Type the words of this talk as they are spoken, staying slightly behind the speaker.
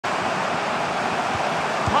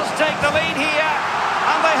Must take the lead here,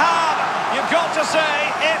 and they have. You've got to say,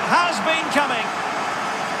 it has been coming.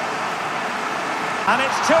 And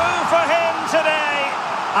it's 2 for him today.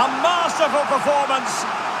 A masterful performance.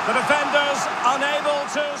 The defenders unable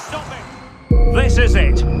to stop him. This is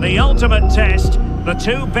it, the ultimate test. The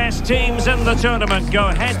 2 best teams in the tournament go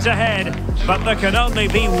head-to-head, but there can only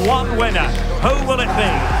be one winner. Who will it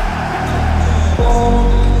be?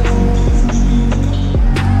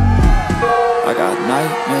 I got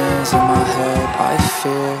nightmares in my head, I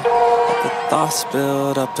fear the thoughts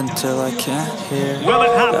build up until I can't hear. Will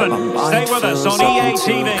it happen? Stay with us on EA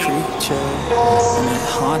TV. And it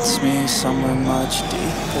haunts me somewhere much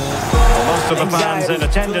deeper. Well, most of the fans in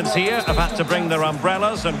attendance here have had to bring their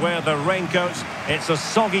umbrellas and wear their raincoats. It's a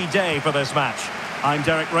soggy day for this match. I'm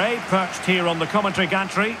Derek Ray, perched here on the commentary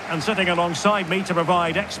gantry, and sitting alongside me to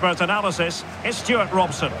provide expert analysis is Stuart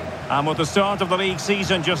Robson. And with the start of the league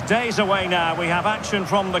season just days away now, we have action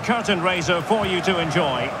from the curtain raiser for you to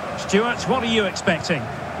enjoy. Stuart, what are you expecting?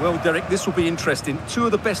 Well, Derek, this will be interesting. 2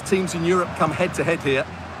 of the best teams in Europe come head-to-head here.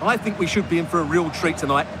 I think we should be in for a real treat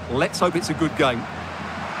tonight. Let's hope it's a good game.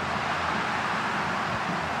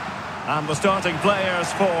 And the starting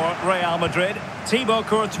players for Real Madrid. Thibaut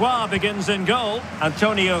Courtois begins in goal.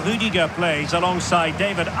 Antonio Rudiger plays alongside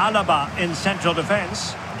David Alaba in central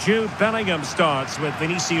defence. Jude Bellingham starts with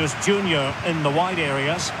Vinicius Junior in the wide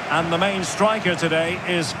areas. And the main striker today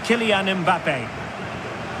is Kylian Mbappe.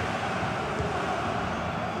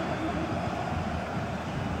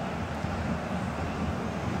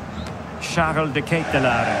 Charles de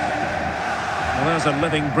Ketelaere. Well, there's a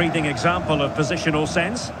living, breathing example of positional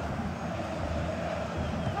sense.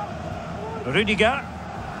 Rudiger.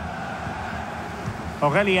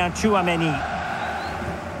 Aurélien Tchouameni.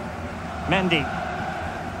 Mendy.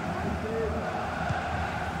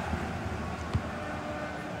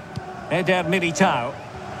 Eder Militao.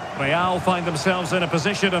 Real find themselves in a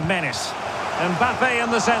position of menace. Mbappe in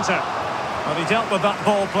the centre. Well, he dealt with that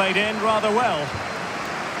ball played in rather well.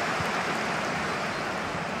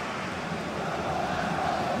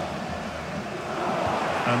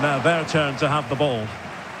 And now their turn to have the ball.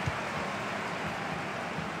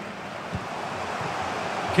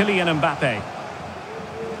 Kylian Mbappe.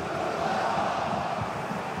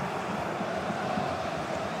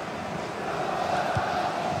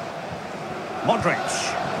 Modric.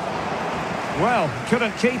 Well,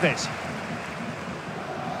 couldn't keep it.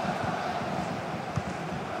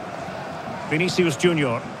 Vinicius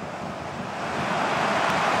Junior.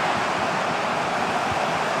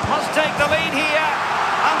 Must take the lead here,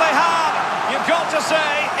 and they have. You've got to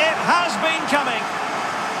say, it has been coming.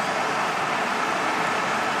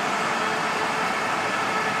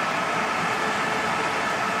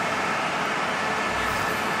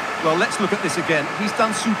 Well, let's look at this again. He's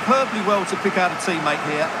done superbly well to pick out a teammate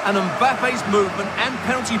here, and Mbappe's movement and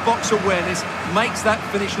penalty box awareness makes that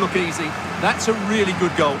finish look easy. That's a really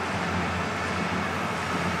good goal.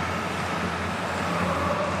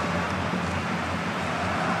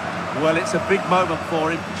 Well, it's a big moment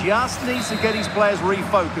for him. Just needs to get his players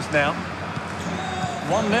refocused now.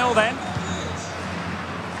 1-0 then.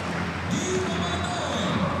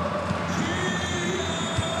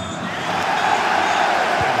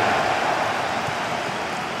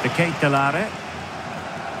 De Ketelaere.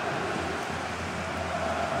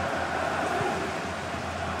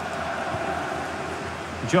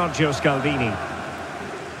 Giorgio Scalvini.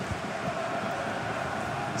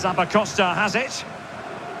 Zappacosta has it.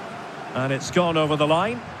 And it's gone over the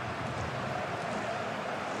line.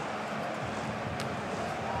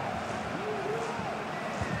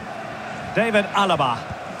 David Alaba.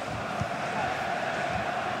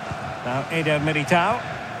 Now Eder Militao.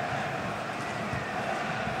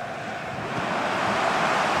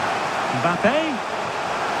 Mbappe.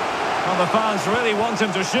 Well, the fans really want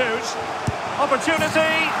him to shoot.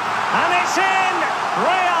 Opportunity, and it's in!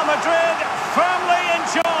 Real Madrid firmly in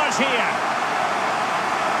charge here.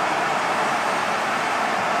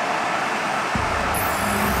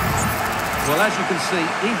 Well, as you can see,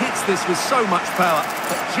 he hits this with so much power,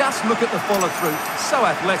 but just look at the follow-through. So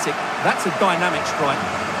athletic. That's a dynamic strike.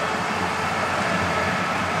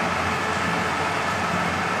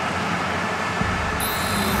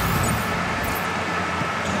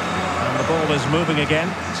 Ball is moving again.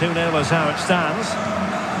 2-0 is how it stands.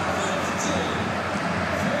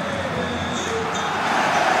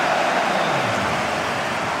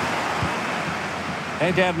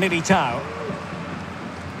 Eder Militao.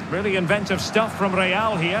 Really inventive stuff from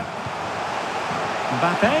Real here.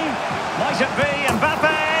 Mbappe. Might it be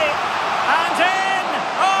Mbappe? And in!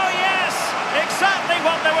 Oh yes! Exactly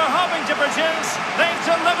what they were hoping to produce. They've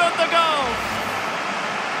delivered the goal.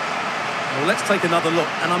 Well, let's take another look,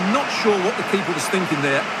 and I'm not sure what the keeper was thinking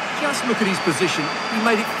there. Just look at his position. He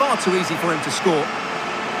made it far too easy for him to score.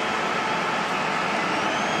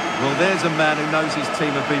 Well, there's a man who knows his team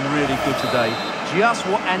have been really good today. Just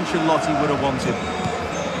what Ancelotti would have wanted.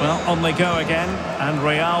 Well, on they go again, and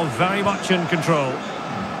Real very much in control.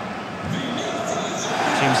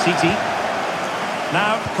 Team City.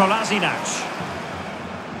 Now, Kolasinac.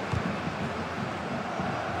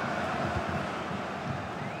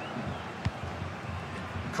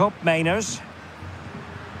 Kopp Mainers.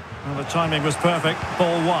 Well, the timing was perfect.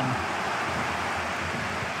 Ball one.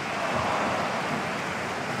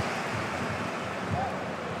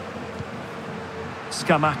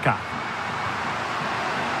 Scamacca.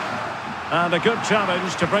 And a good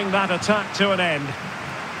challenge to bring that attack to an end.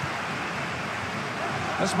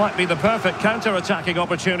 This might be the perfect counter-attacking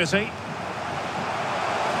opportunity.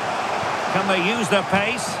 Can they use their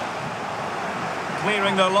pace?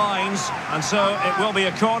 Clearing their lines, and so it will be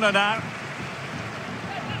a corner now.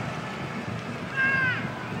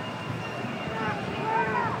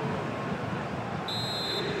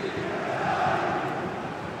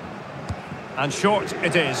 And short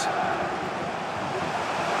it is.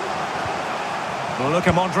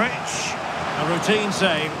 Luka Modric, a routine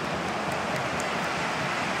save.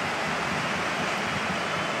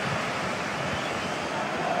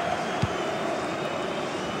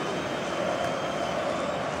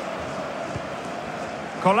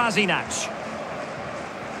 Kolasinac.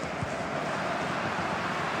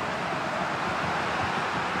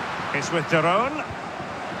 It's with Daron.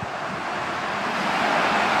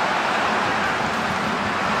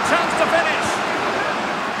 Chance to finish.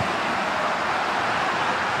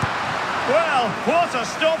 Well, what a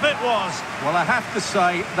stop it was. Well, I have to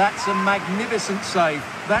say, that's a magnificent save.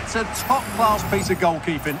 That's a top-class piece of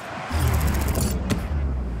goalkeeping.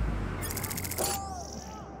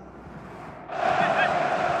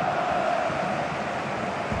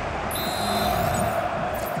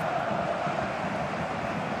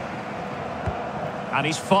 And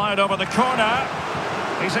he's fired over the corner.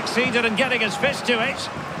 He succeeded in getting his fist to it.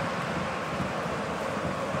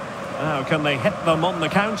 Now, can they hit them on the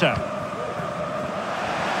counter?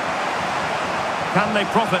 Can they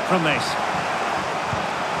profit from this?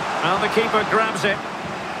 And the keeper grabs it.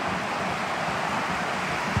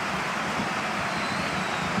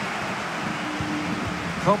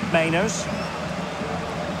 Kopp Mainers.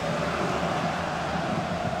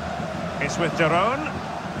 It's with Daron.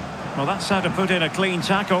 Well, that's how to put in a clean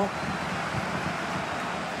tackle.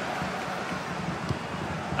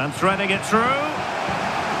 And threading it through.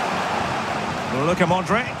 Luka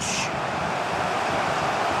Modric.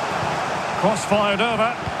 Cross fired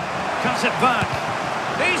over. Cuts it back.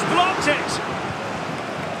 He's blocked it.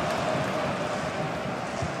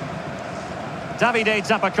 Davide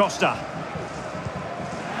Zappacosta.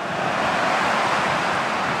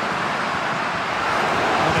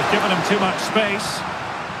 Well, they've given him too much space.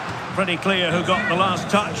 Pretty clear who got the last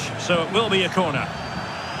touch, so it will be a corner.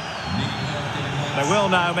 They will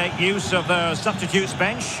now make use of their substitutes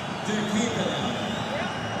bench.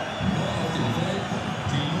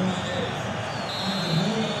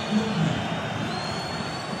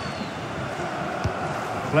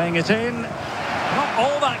 Playing it in. Not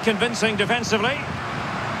all that convincing defensively.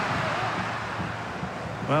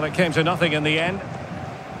 Well, it came to nothing in the end.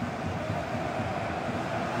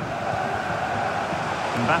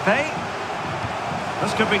 Mbappe.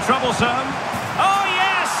 This could be troublesome. Oh,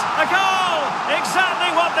 yes! A goal!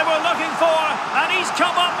 Exactly what they were looking for, and he's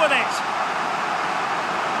come up with it.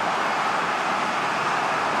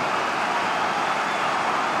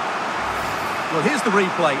 Well, here's the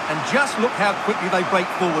replay, and just look how quickly they break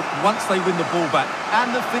forward once they win the ball back.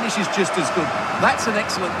 And the finish is just as good. That's an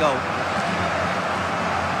excellent goal.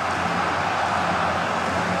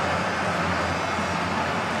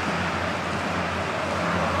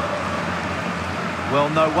 Well,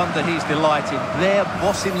 no wonder he's delighted. They're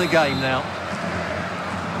bossing the game now.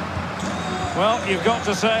 Well, you've got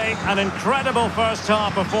to say, an incredible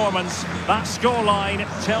first-half performance. That scoreline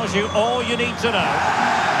tells you all you need to know.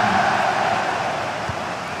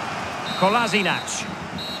 Kolasinac.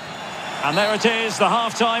 And there it is, the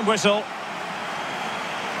half-time whistle.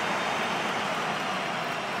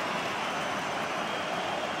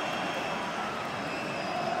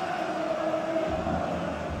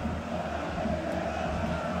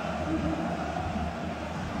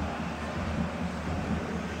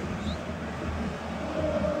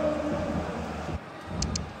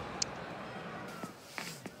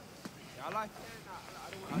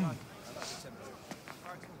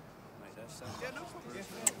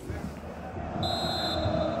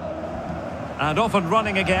 And off and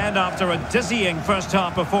running again after a dizzying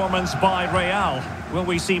first-half performance by Real. Will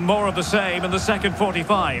we see more of the same in the second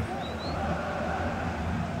 45?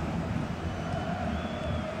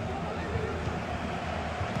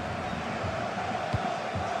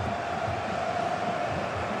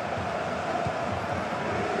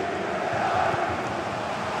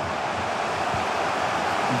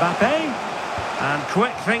 Mbappe. And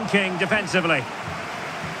quick thinking defensively.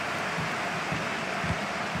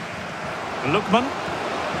 Lookman.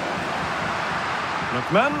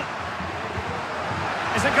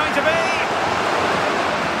 Is it going to be?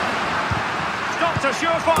 Stopped a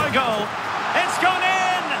surefire goal. It's gone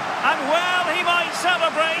in! And well, he might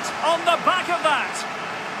celebrate on the back of that.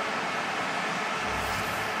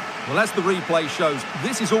 Well, as the replay shows,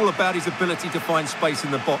 this is all about his ability to find space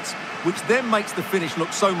in the box, which then makes the finish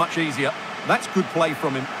look so much easier. That's good play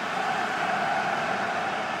from him.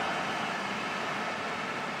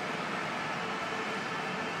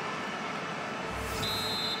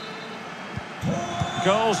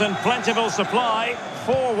 Goals in plentiful supply.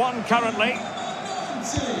 4-1 currently.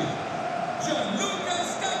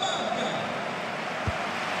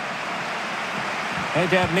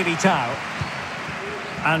 Eder Militao.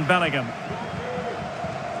 And Bellingham.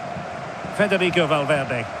 Federico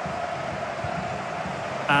Valverde.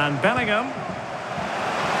 And Bellingham.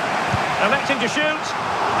 Electing to shoot.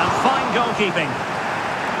 And fine goalkeeping.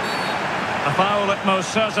 A foul it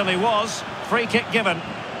most certainly was. Free kick given.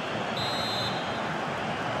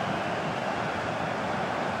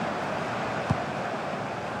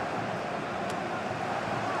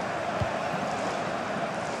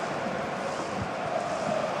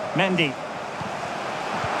 Mendy.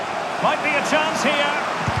 Might be a chance here.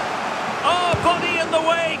 Oh, body in the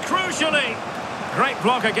way, crucially. Great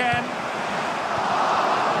block again.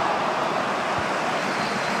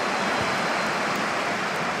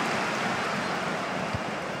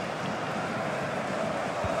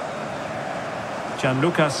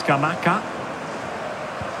 Gianluca Scamacca.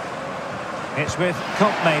 It's with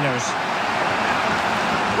Koopmeiners.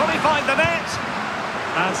 Will he find the net?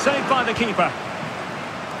 And saved by the keeper.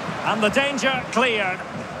 And the danger cleared.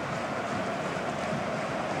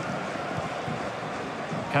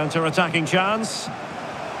 Counter-attacking chance.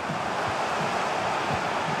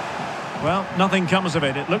 Well, nothing comes of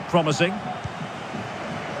it. It looked promising.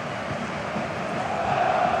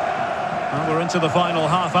 Well, we're into the final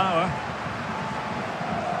half hour.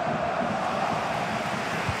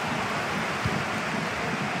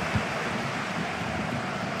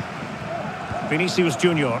 Vinicius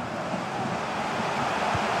Junior.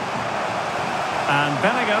 And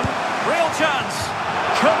Bellingham, real chance.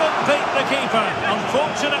 Couldn't beat the keeper,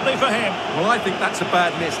 unfortunately for him. Well, I think that's a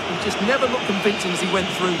bad miss. He just never looked convincing as he went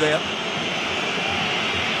through there.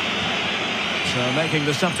 So making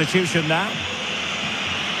the substitution now.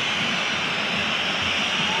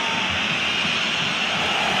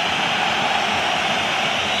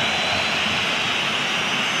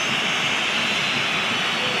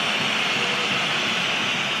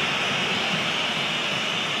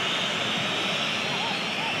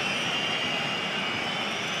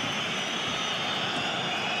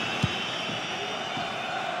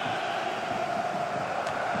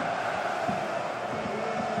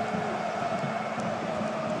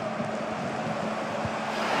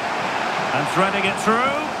 And threading it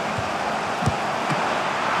through.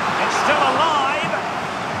 It's still alive.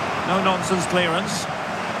 No nonsense clearance.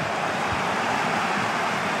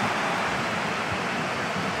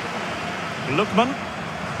 Lookman.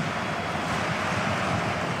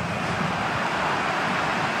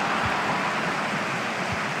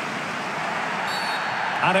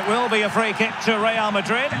 And it will be a free kick to Real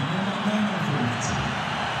Madrid.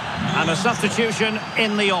 And a substitution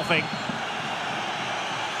in the offing.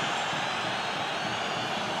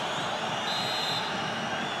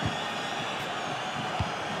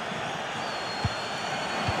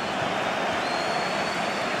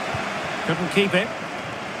 Couldn't keep it.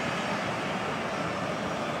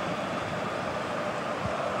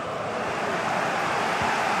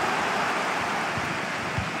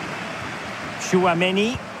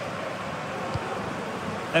 Tchouaméni.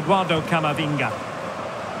 Eduardo Camavinga.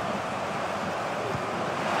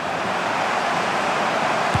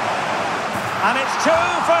 And it's 2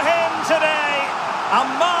 for him today. A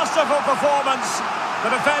masterful performance.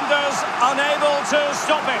 The defenders unable to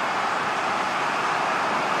stop it.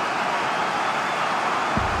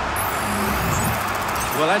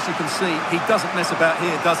 Well, as you can see, he doesn't mess about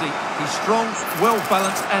here, does he? He's strong,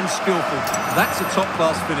 well-balanced and skillful. That's a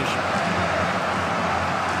top-class finish.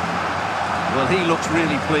 Well, he looks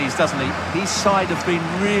really pleased, doesn't he? His side have been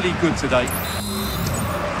really good today.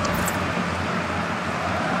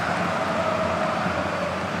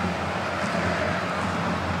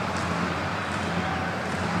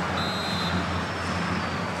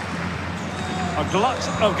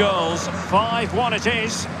 glut of goals. 5-1 it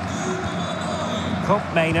is. Cope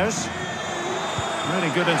Mainers.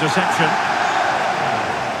 Really good interception.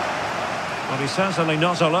 But he's certainly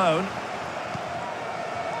not alone.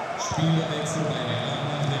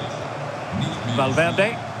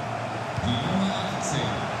 Valverde.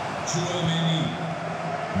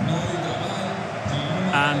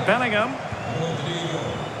 And Bellingham.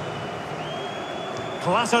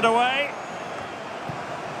 Clattered away.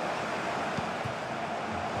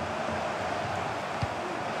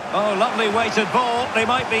 Oh, lovely weighted ball. They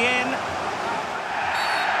might be in.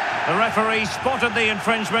 The referee spotted the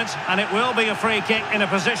infringement, and it will be a free kick in a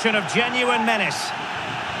position of genuine menace.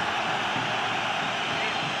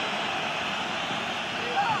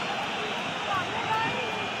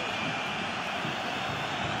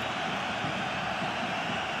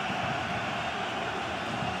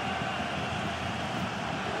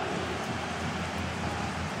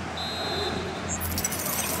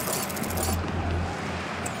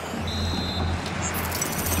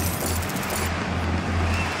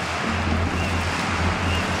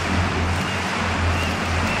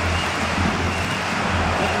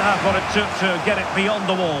 What it took to get it beyond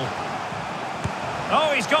the wall.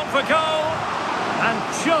 Oh, he's gone for goal, and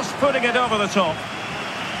just putting it over the top.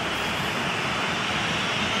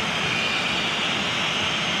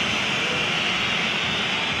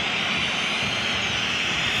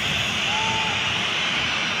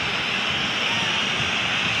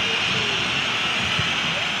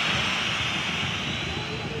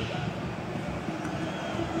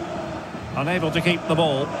 Unable to keep the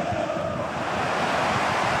ball.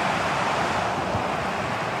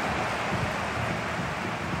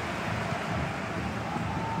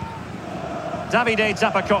 Davide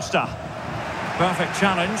Zappacosta. Perfect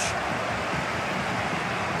challenge.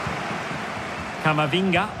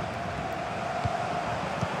 Camavinga.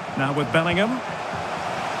 Now with Bellingham.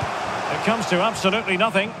 It comes to absolutely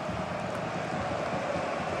nothing.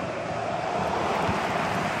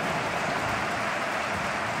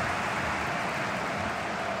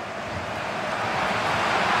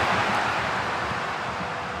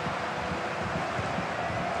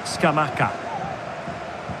 Scamacca.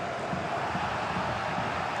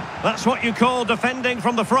 That's what you call defending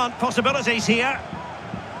from the front. Possibilities here.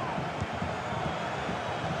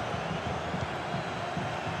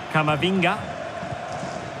 Camavinga.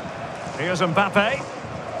 Here's Mbappe.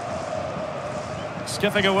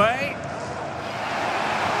 Skipping away.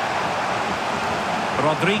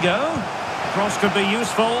 Rodrigo. Cross could be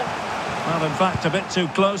useful. Well, in fact, a bit too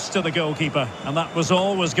close to the goalkeeper. And that was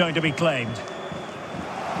always going to be claimed.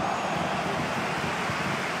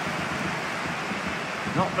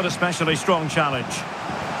 Not an especially strong challenge.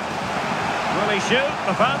 Will he shoot?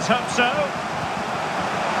 The fans hope so.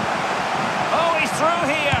 Oh, he's through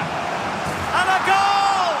here. And a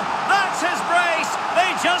goal! That's his brace.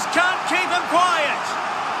 They just can't keep him quiet.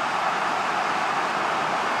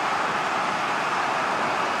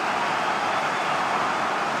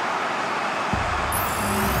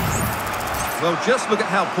 Well, just look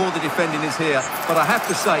at how poor the defending is here. But I have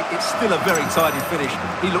to say, it's still a very tidy finish.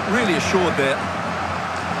 He looked really assured there.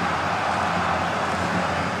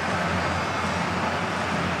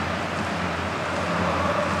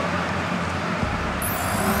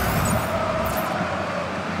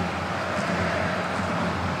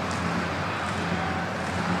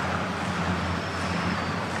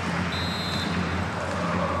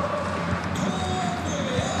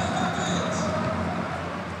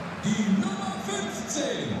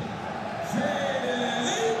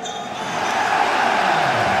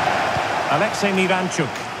 Alexei Miranchuk.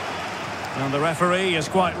 And the referee is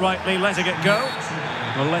quite rightly letting it go.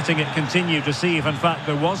 Well, letting it continue to see if in fact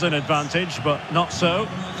there was an advantage, but not so.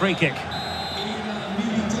 Free kick.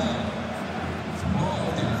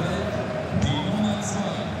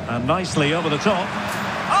 And nicely over the top.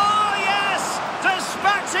 Oh, yes!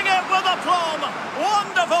 Dispatching it with aplomb!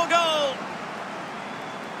 Wonderful goal!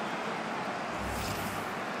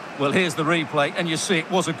 Well, here's the replay, and you see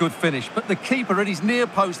it was a good finish. But the keeper at his near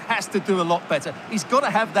post has to do a lot better. He's got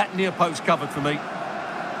to have that near post covered for me.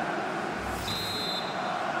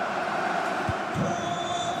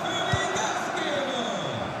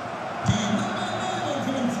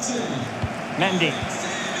 Mendy.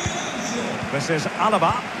 This is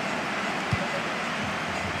Alaba.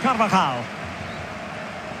 Carvajal.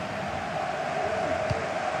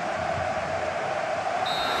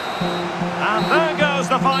 And there goes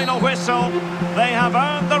the final whistle. They have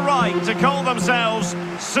earned the right to call themselves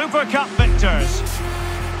Super Cup victors.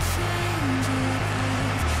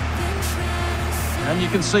 And you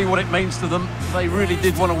can see what it means to them. They really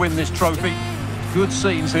did want to win this trophy. Good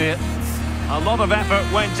scenes here. A lot of effort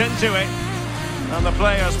went into it, and the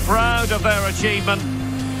players proud of their achievement,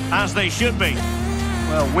 as they should be.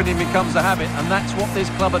 Well, winning becomes a habit, and that's what this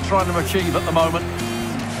club are trying to achieve at the moment.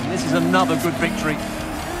 And this is another good victory.